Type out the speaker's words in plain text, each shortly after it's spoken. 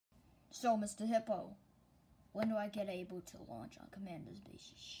So, Mr. Hippo, when do I get able to launch on Commander's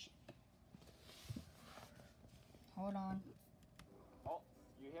base ship? Hold on. Oh,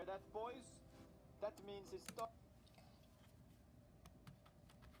 you hear that, boys? That means it's done.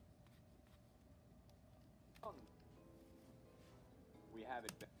 We have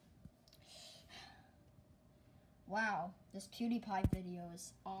it. Wow, this PewDiePie video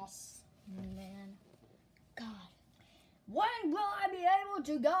is awesome, man. God. When will I be able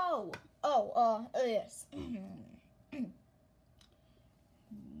to go? Oh, yes.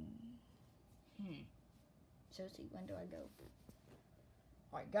 Seriously, when do I go?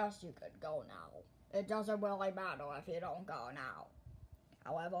 I guess you could go now. It doesn't really matter if you don't go now.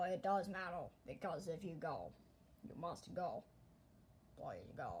 However, it does matter, because if you go, you must go.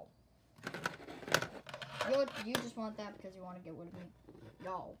 Please go. You just want that because you want to get rid of me.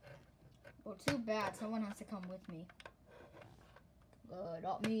 Go. Well, too bad. Someone has to come with me.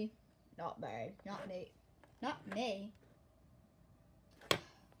 Not me. Not me. Not me. Not me.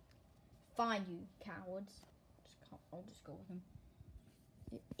 Fine, you cowards. I'll just go with him.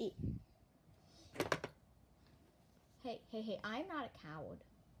 Hey, I'm not a coward.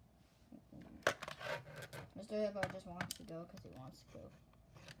 Mr. Hippo just wants to go because he wants to go.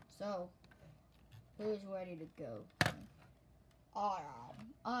 So, who's ready to go? I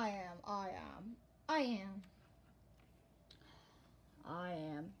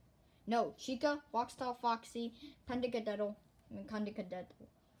am. No, Chica, Rockstar Foxy, Candicadeddle.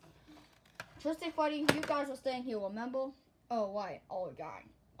 Twisted Freddy, you guys are staying here, remember? Oh, wait. Oh, God.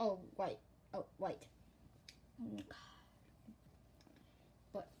 Oh, wait. Oh, wait.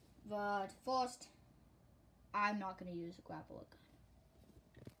 But first, I'm not going to use a grappler gun.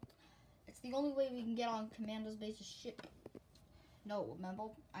 It's the only way we can get on Commander's base's ship. No, remember?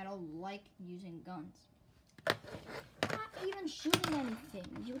 I don't like using guns. I'm not even shooting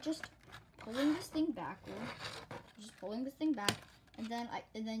anything. You're just pulling this thing backward. Just pulling this thing back, and then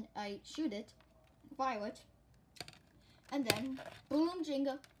I shoot it, fire it, and then boom,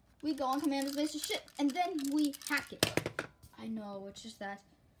 Jenga, we go on Commander's base's ship, and then we hack it. I know, it's just that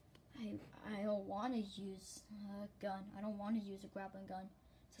I don't want to use a gun. I don't want to use a grappling gun.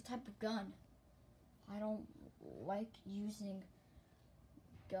 It's a type of gun. I don't like using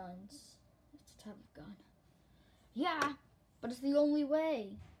guns. It's a type of gun. Yeah, but it's the only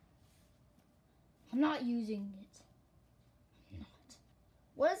way. I'm not using it. I'm not.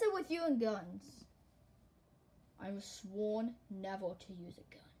 What is it with you and guns? I was sworn never to use a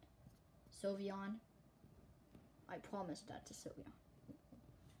gun. Sylveon, I promised that to Sylveon.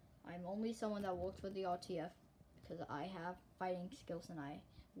 I'm only someone that works with the R.T.F. because I have fighting skills and I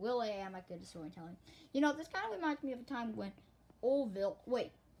am at good storytelling. You know, this kind of reminds me of a time when Orville,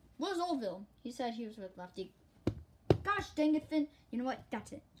 wait, where's Orville? He said he was with Lefty. Gosh dang it, Finn. You know what?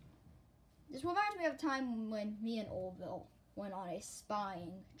 That's it. This reminds me of a time when me and Orville went on a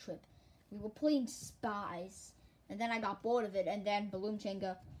spying trip. We were playing spies, and then I got bored of it, and then Balloon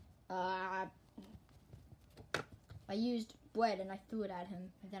Chenga, I used bread and I threw it at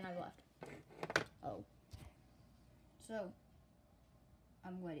him, and then I left. Oh. So,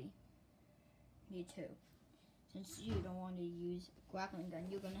 I'm ready. Me too. Since you don't want to use a grappling gun,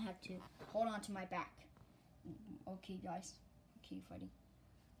 you're gonna have to hold on to my back. Okay, guys. Okay, Freddy.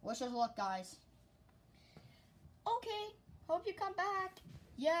 Wish us luck, guys. Okay. Hope you come back.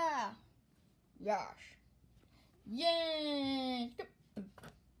 Yeah. Yes. Yay.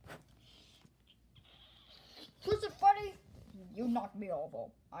 Listen, Freddy. You knocked me over.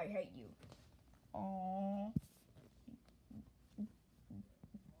 I hate you. Aww.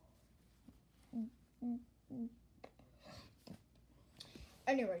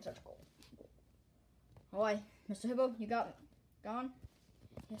 Anyways, let's go. Alright, Mr. Hippo, you got gone?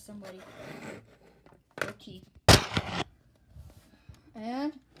 Yes, somebody. Okay.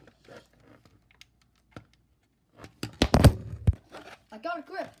 And I got a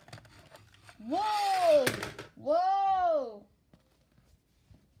grip. Whoa! Whoa!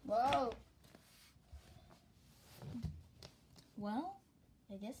 Whoa! Well,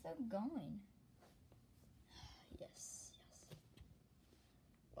 I guess they're going. Yes.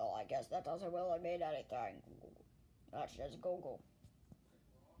 Well, I guess that doesn't really mean anything. Let's just Google.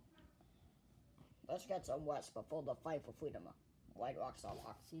 Let's get some rest before the fight for freedom. White Rockstar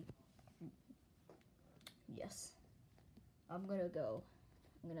Foxy. Yes. I'm gonna go.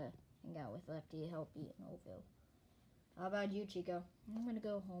 I'm gonna hang out with Lefty, help eat in Oldville. How about you, Chico? I'm gonna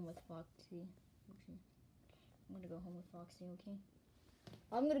go home with Foxy. I'm gonna go home with Foxy, okay?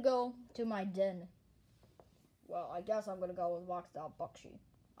 I'm gonna go to my den. Well, I guess I'm gonna go with Rockstar Foxy.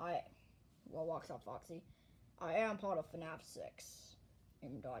 Rockstar Foxy. I am part of Fnaf 6.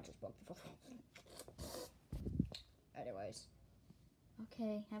 Even though I just broke the phone. Anyways.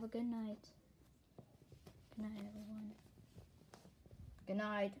 Okay, have a good night. Good night, everyone. Good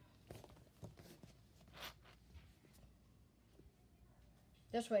night.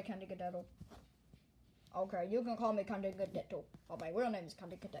 This way, Candy Cadet. Okay, you can call me Candy Cadet. Oh, my real name is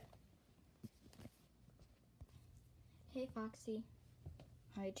Candy Cadet. Hey, Foxy.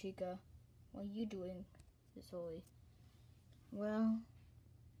 Hi, Chica. What are you doing this early? Well,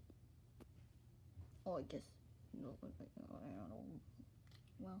 oh, I guess, no, I don't know.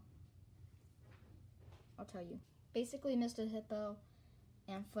 Well, I'll tell you. Basically, Mr. Hippo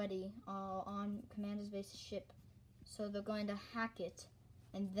and Freddy are on Commander's Base's ship. So they're going to hack it.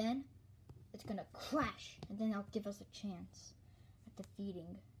 And then it's going to crash. And then they'll give us a chance at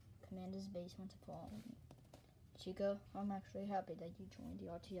defeating Commander's Base once and for all. Chica, I'm actually happy that you joined the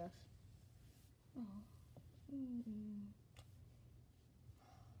R.T.F. Oh.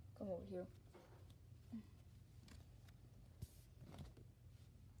 Come over here.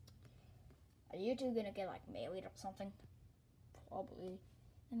 Are you two gonna get like married or something? Probably.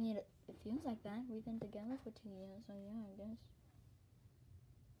 I mean, it feels like that. We've been together for 2 years, so yeah, I guess.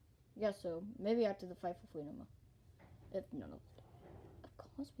 Guess so. Maybe after the fight for freedom. If no, of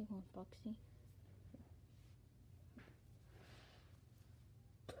course we want Foxy.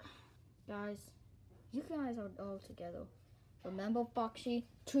 Guys, you guys are all together. Remember Foxy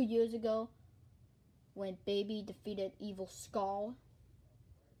 2 years ago when Baby defeated Evil Skull?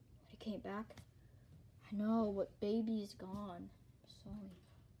 When he came back? I know, but Baby is gone. Sorry.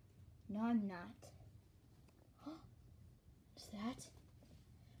 No, I'm not. Is that?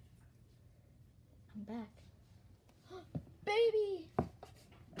 I'm back. Baby!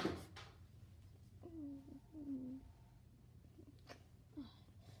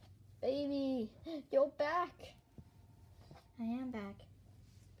 Baby, you're back. I am back.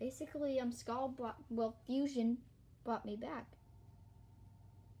 Basically, Fusion brought me back.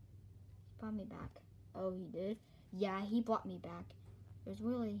 He brought me back. Oh, he did? Yeah, he brought me back. It was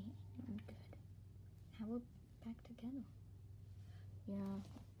really good. Now we're back together. Yeah.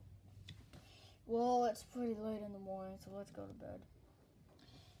 Well, it's pretty late in the morning, so let's go to bed.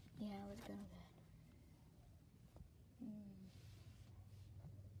 Yeah, let's go to bed.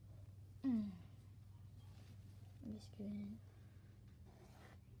 Just kidding.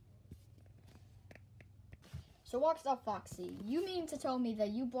 So what's up, Foxy? You mean to tell me that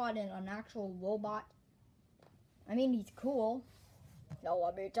you brought in an actual robot? I mean, he's cool. No,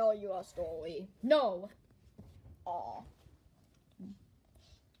 let me tell you a story. No! Aw.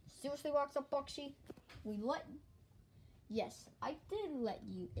 Seriously, what's up, Foxy? Yes, I did let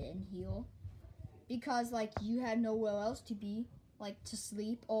you in here. Because, like, you had nowhere else to be. Like, to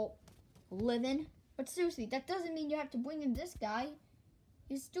sleep or live in. But seriously, that doesn't mean you have to bring in this guy.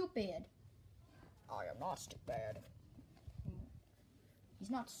 He's stupid. I am not stupid. He's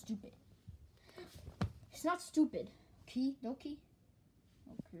not stupid. He's not stupid. Key? No key?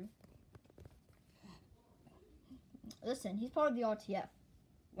 Okay. Listen, he's part of the R.T.F.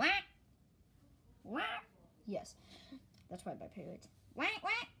 What? What? Yes. That's right, my parrot. What?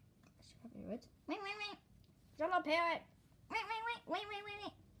 That's right, parrot. Wait. Shut up, parrot. Wait.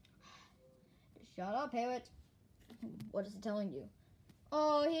 Shut up, parrot. What is it telling you?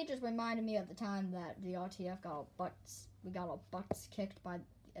 Oh, he just reminded me of the time that the R.T.F. we got our butts kicked by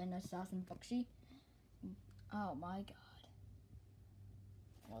an assassin Foxy. Oh my god.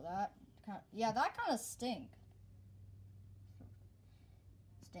 Well, that kind of stinked.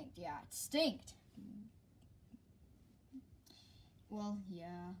 Yeah, it stinked. Well,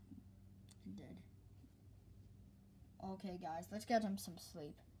 yeah, it did. Okay, guys, let's get him some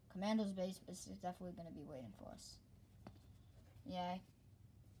sleep. Commander's base is definitely going to be waiting for us. Yeah,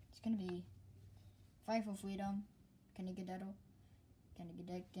 it's going to be fight for freedom. Can you get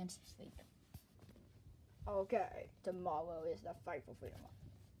against sleep? Okay, tomorrow is the fight for freedom.